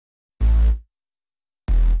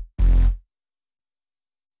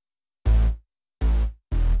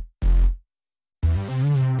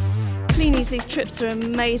These trips are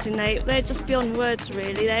amazing. They're just beyond words,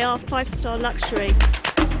 really. They are 5-star luxury.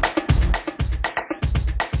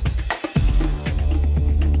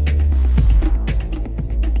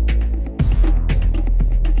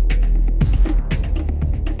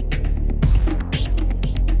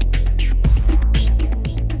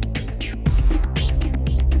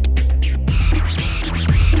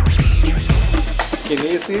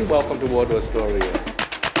 Kinesi, welcome to World Astoria.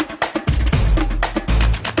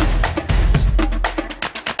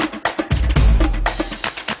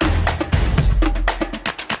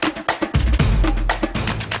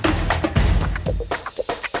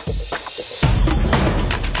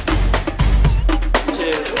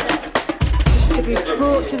 Just to be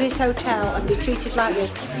brought to this hotel and be treated like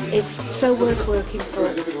this is so worth working for.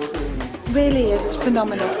 Really is, it's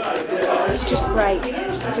phenomenal. It's just great.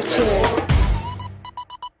 So cheers.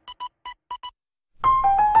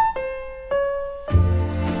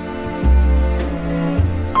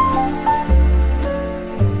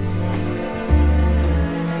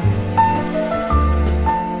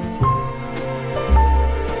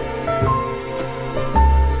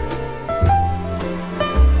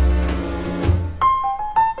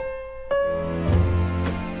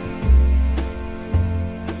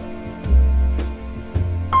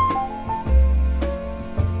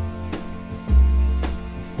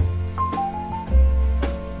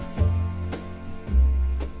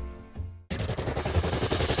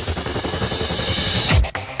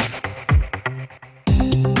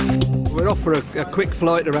 We're off for a quick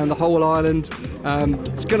flight around the whole island.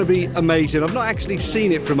 It's going to be amazing. I've not actually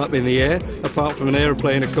seen it from up in the air, apart from an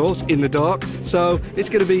aeroplane, of course, in the dark. So it's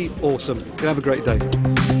going to be awesome. Going to have a great day.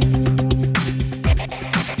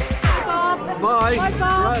 Bye. Bye,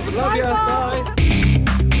 Bob. Right, love you. Bye.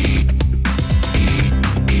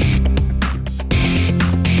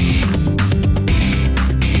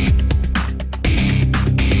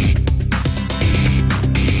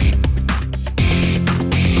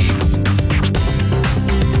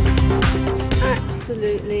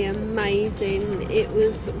 Absolutely amazing. It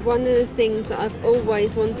was one of the things that I've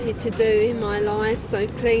always wanted to do in my life, so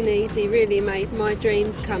Clean Easy really made my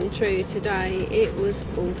dreams come true today. It was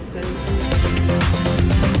awesome.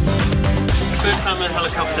 First time in a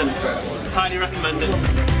helicopter, highly recommended.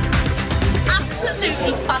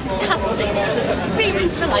 Absolutely fantastic. 3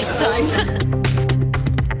 rings for a lifetime.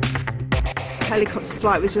 Helicopter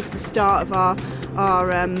flight was just the start of our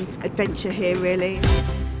adventure here, really.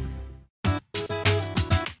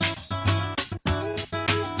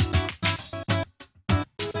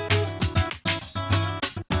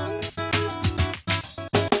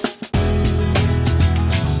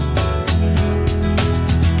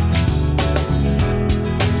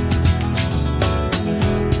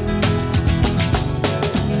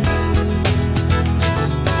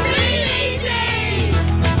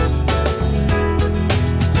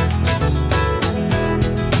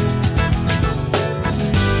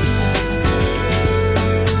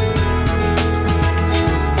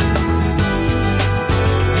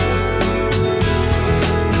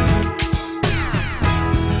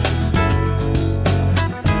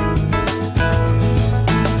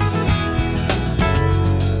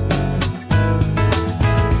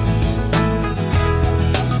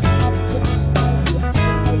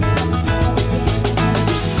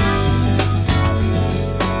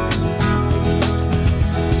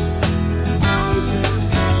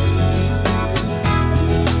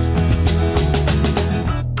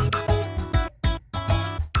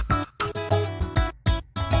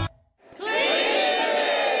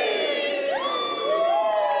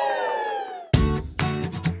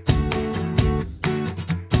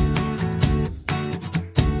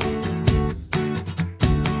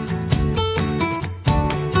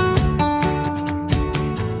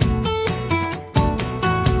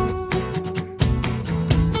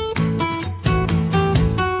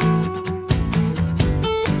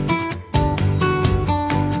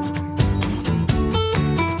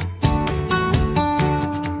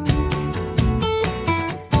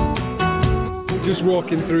 Just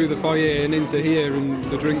walking through the foyer and into here and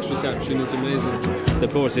the drinks reception is amazing. The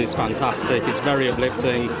buzz is fantastic, it's very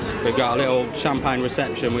uplifting. We've got a little champagne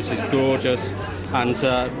reception which is gorgeous, and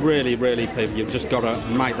really, people, you've just got to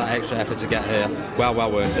make that extra effort to get here. Well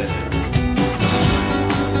worth it.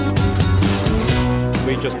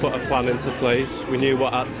 We just put a plan into place, we knew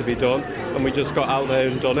what had to be done, and we just got out there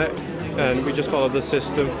and done it. And we just followed the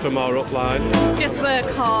system from our upline. Just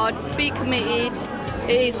work hard, be committed,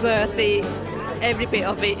 it is worth it, every bit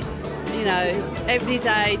of it, you know, every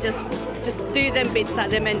day, just do them bits that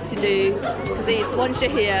they're meant to do, because once you're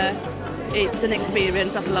here, it's an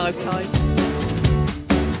experience of a lifetime.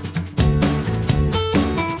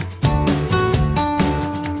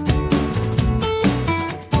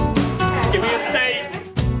 Estate.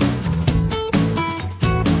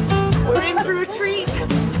 We're in for a treat.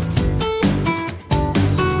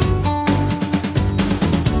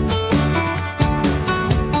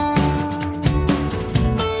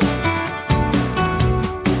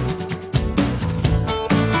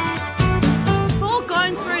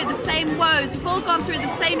 We've all gone through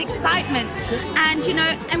the same excitement, and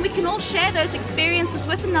and we can all share those experiences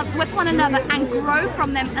with one another and grow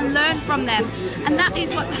from them and learn from them. And that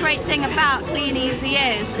is what the great thing about Clean Easy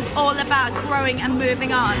is. It's all about growing and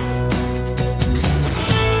moving on.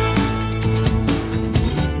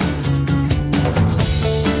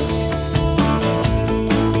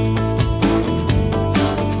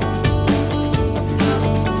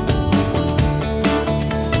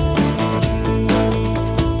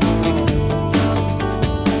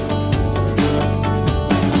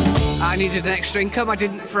 I needed an extra income. I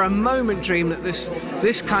didn't for a moment dream that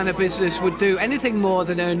this kind of business would do anything more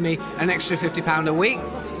than earn me an extra £50 a week.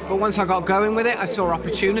 But once I got going with it, I saw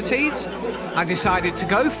opportunities. I decided to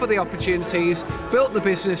go for the opportunities, built the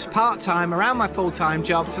business part-time around my full-time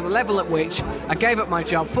job to the level at which I gave up my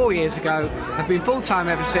job 4 years ago. I've been full-time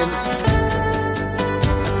ever since.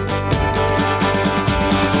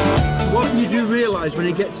 What you do realise when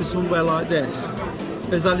you get to somewhere like this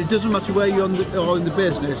is that it doesn't matter where you are in the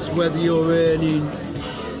business, whether you're earning,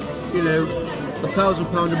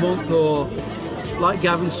 £1,000 a month or, like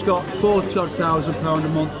Gavin Scott, £40,000 a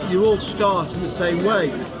month, you all start in the same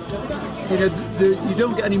way. You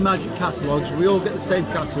don't get any magic catalogues, we all get the same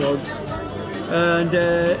catalogues, and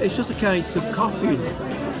it's just a case of copying.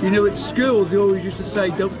 At school they always used to say,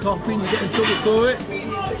 don't copy, you get in trouble for it.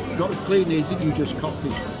 Not as Clean Easy, you just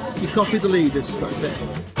copy. You copy the leaders, that's it.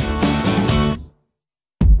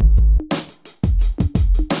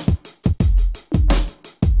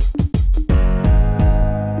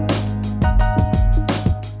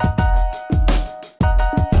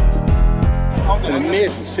 An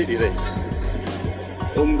amazing city, this. It's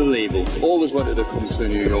unbelievable. Always wanted to come to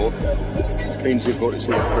New York. Means you've got to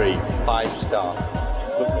see a free 5-star.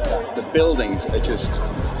 Look at that. The buildings are just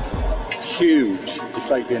huge. It's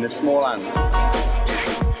like being a small ant.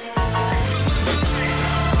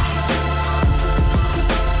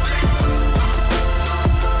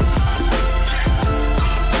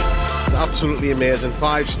 Absolutely amazing.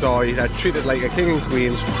 5-star. You're treated like a king and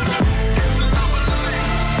queen.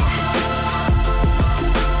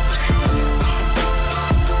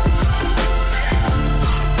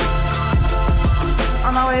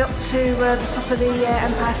 On our way up to the top of the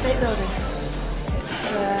Empire State Building.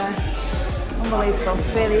 It's unbelievable,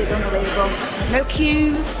 it really is unbelievable. No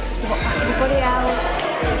queues, just walk past everybody else.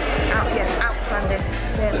 It's just outstanding, it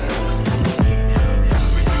really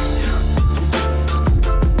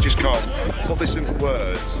is. Just can't put this into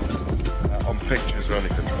words on pictures or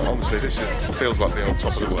anything. Honestly, this feels like being on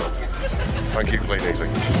top of the world. Thank you, Clean Easy.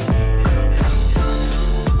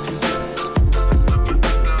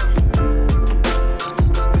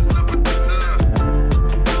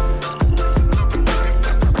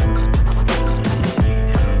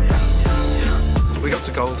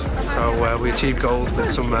 Gold, so we achieved gold with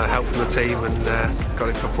some help from the team and got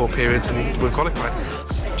it for 4 periods and we're qualified.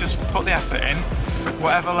 Just put the effort in,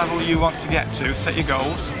 whatever level you want to get to, set your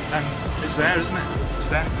goals, and it's there, isn't it? It's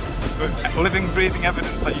there. Just living, breathing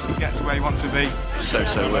evidence that you can get to where you want to be. So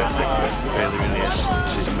worth it, it really is.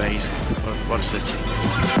 This is amazing. What a city.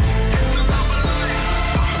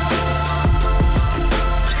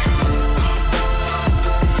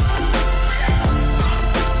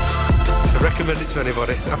 Recommend it to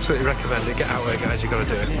anybody, absolutely recommend it. Get out there, guys, you've got to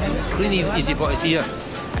do it. Clean Easy what is here.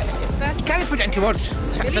 You can't put it into words.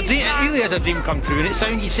 It's a dream, it really is a dream come true, and it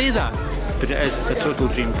sounds, you say that, but it is, it's a total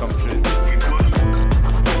dream come true.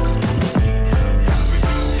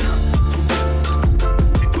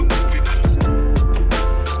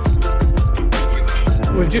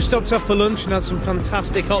 We've just stopped off for lunch and had some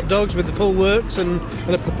fantastic hot dogs with the full works and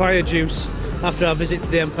a papaya juice after our visit to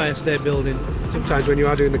the Empire State Building. Sometimes when you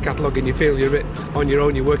are doing the cataloguing you feel you're a bit on your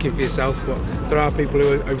own, you're working for yourself, but there are people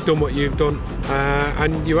who have done what you've done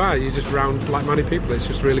and you're just around like-minded people. It's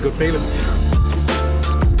just a really good feeling.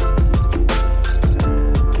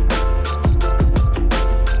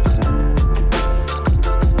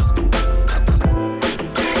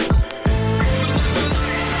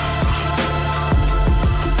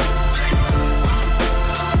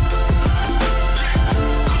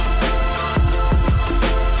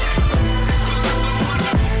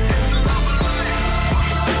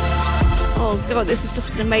 God, this is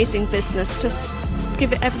just an amazing business. Just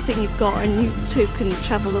give it everything you've got and you too can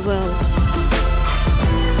travel the world.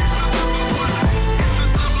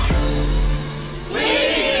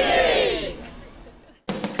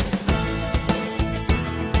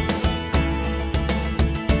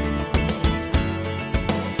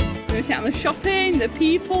 the shopping, the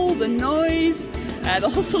people, the noise, the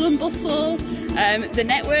hustle and bustle, the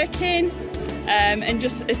networking, and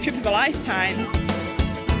just a trip of a lifetime.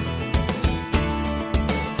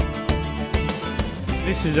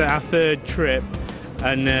 This is our third trip,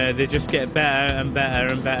 and they just get better and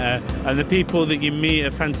better and better. And the people that you meet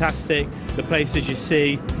are fantastic. The places you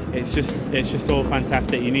see, it's just all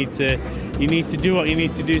fantastic. You need to do what you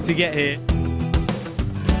need to do to get here.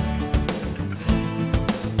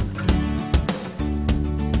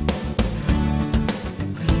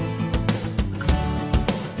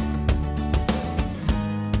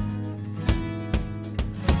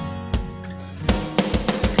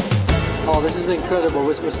 Oh, this is incredible.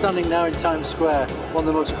 We're standing now in Times Square, one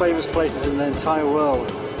of the most famous places in the entire world.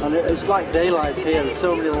 And it's like daylight here. There's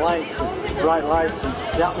so many lights and bright lights, and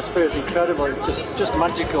the atmosphere is incredible. It's just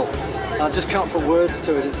magical. I just can't put words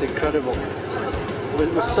to it. It's incredible.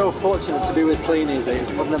 We're so fortunate to be with Clean Easy.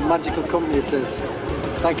 What a magical company it is.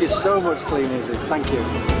 Thank you so much, Clean Easy. Thank you.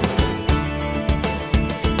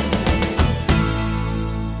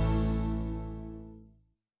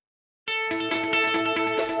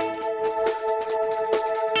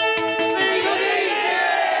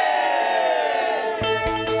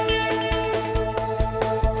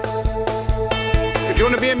 If you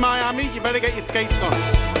want to be in Miami, you better get your skates on.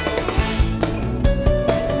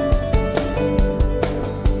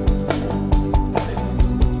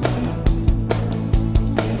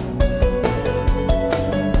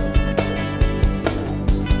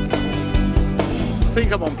 I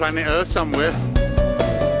think I'm on planet Earth somewhere.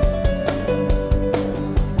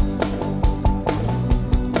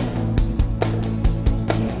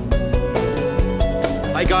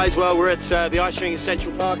 Hey guys, well we're at the ice rink in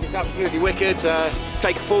Central Park. It's absolutely wicked.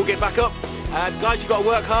 Take a fall, get back up. Guys, you've got to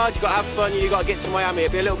work hard, you've got to have fun, you've got to get to Miami.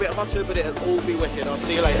 It'll be a little bit hotter, but it'll all be wicked. I'll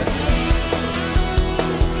see you later.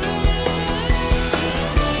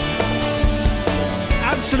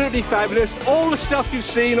 Absolutely fabulous. All the stuff you've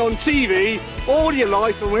seen on TV all your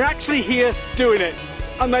life, and we're actually here doing it.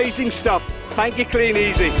 Amazing stuff. Thank you, Clean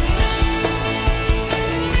Easy.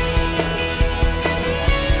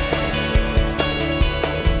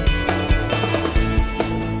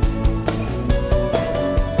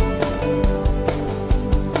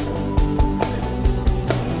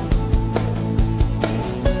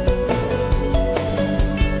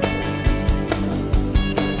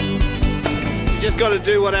 Got to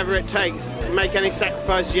do whatever it takes, make any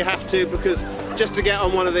sacrifices you have to, because just to get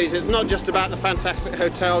on one of these, it's not just about the fantastic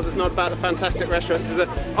hotels, it's not about the fantastic restaurants, it's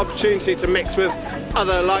an opportunity to mix with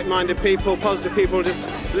other like-minded people, positive people, just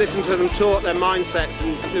listen to them talk, their mindsets,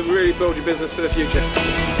 and really build your business for the future.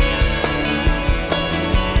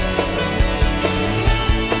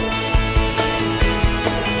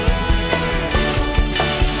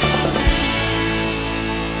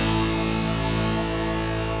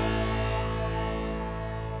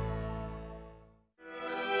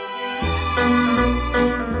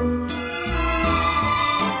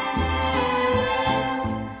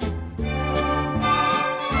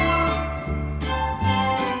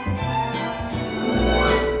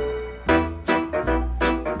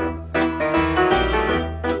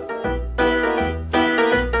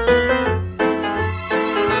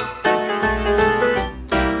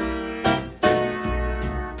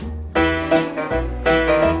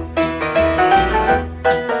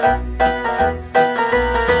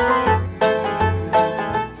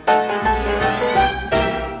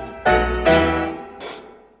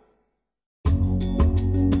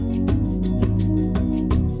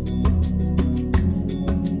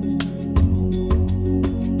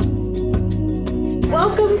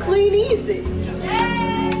 Welcome, Clean Easy.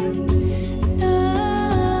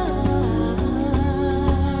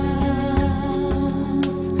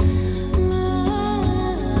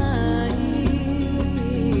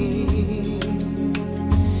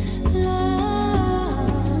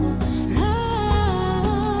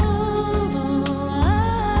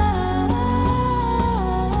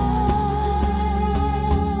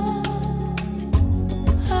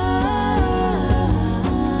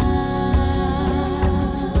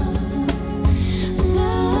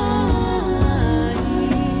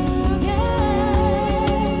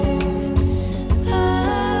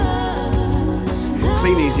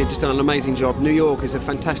 Clean Easy have just done an amazing job. New York is a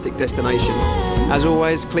fantastic destination. As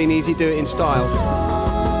always, Clean Easy do it in style.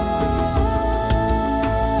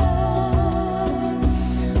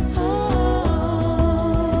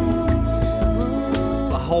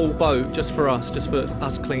 The whole boat just for us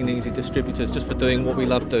Clean Easy distributors, just for doing what we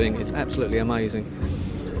love doing. It's absolutely amazing.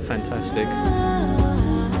 Fantastic.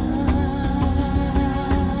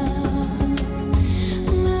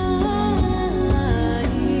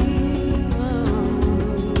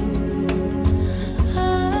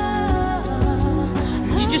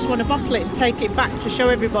 want to bottle it and take it back to show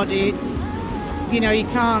everybody. It's, you know, you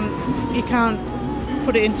can't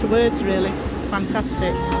put it into words really.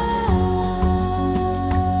 Fantastic.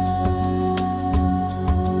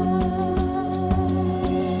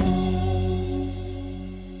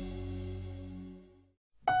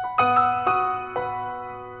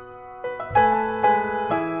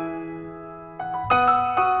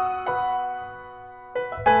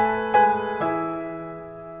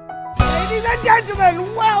 Ladies and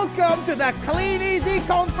gentlemen, welcome to the Clean Easy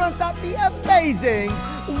Conference at the amazing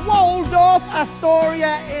Waldorf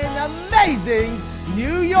Astoria in amazing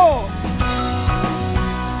New York.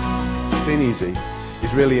 Clean Easy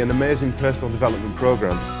is really an amazing personal development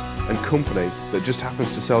program and company that just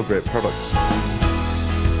happens to sell great products.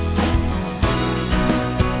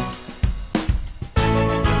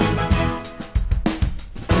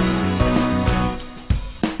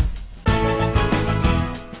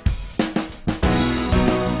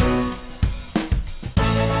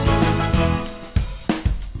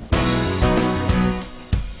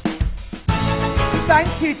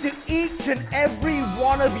 Thank you to each and every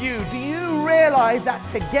one of you. Do you realize that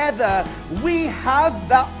together we have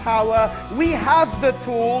that power, we have the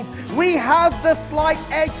tools, we have the slight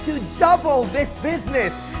edge to double this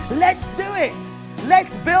business? Let's do it.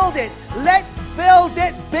 Let's build it. Let's build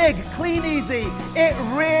it big. Clean Easy. It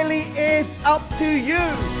really is up to you.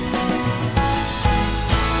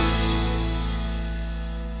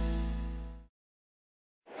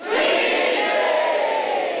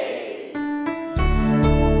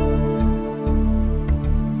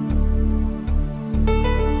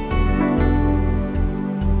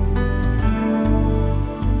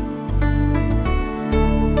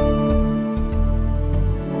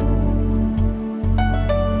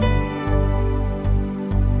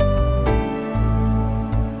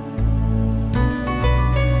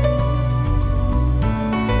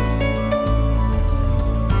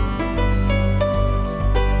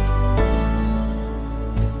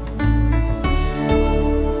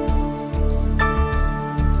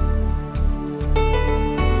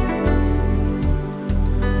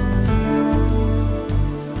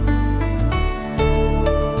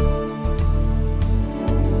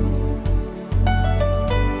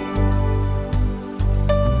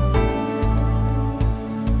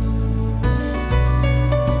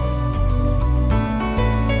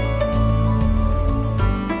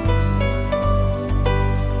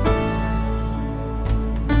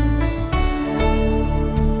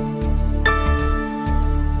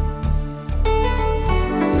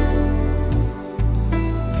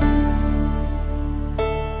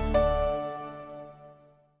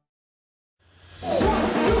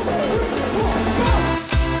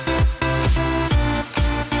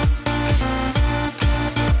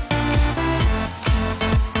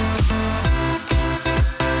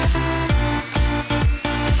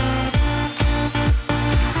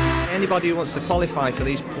 Anybody who wants to qualify for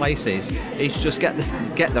these places is just get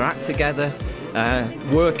their act together,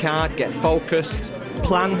 work hard, get focused,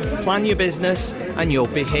 plan your business, and you'll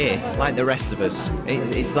be here like the rest of us.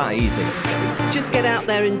 It's that easy. Just get out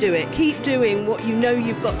there and do it. Keep doing what you know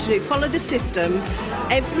you've got to do. Follow the system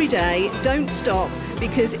every day. Don't stop,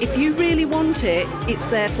 because if you really want it, it's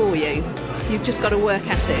there for you. You've just got to work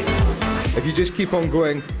at it. If you just keep on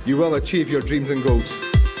going, you will achieve your dreams and goals.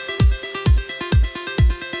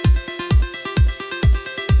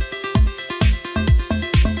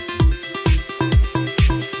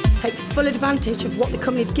 Take full advantage of what the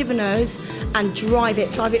company's given us and drive it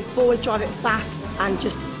forward, drive it fast, and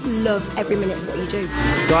just love every minute of what you do.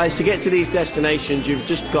 Guys, to get to these destinations, you've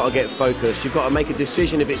just got to get focused. You've got to make a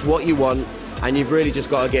decision if it's what you want, and you've really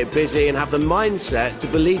just got to get busy and have the mindset to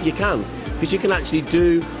believe you can. Because you can actually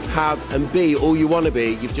do, have, and be all you want to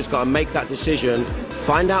be. You've just got to make that decision,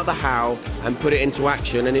 find out the how, and put it into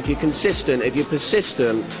action. And if you're consistent, if you're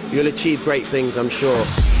persistent, you'll achieve great things, I'm sure.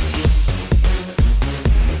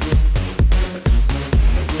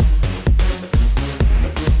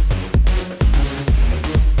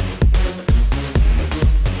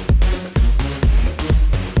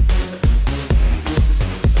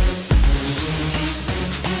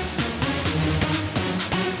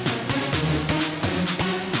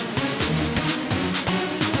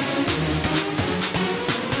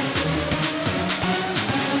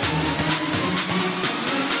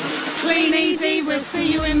 Clean Easy, we'll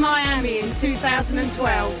see you in Miami in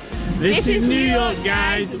 2012. This is New York,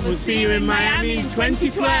 guys. We'll see you in Miami in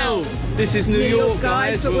 2012. This is New York,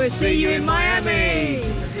 guys, but we'll see you in Miami.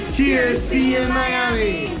 Cheers, see you in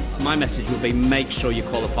Miami. My message will be make sure you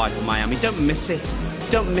qualify for Miami. Don't miss it.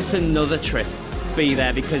 Don't miss another trip. be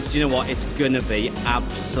there, because do you know what? It's going to be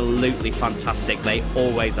absolutely fantastic. They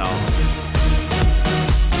always are.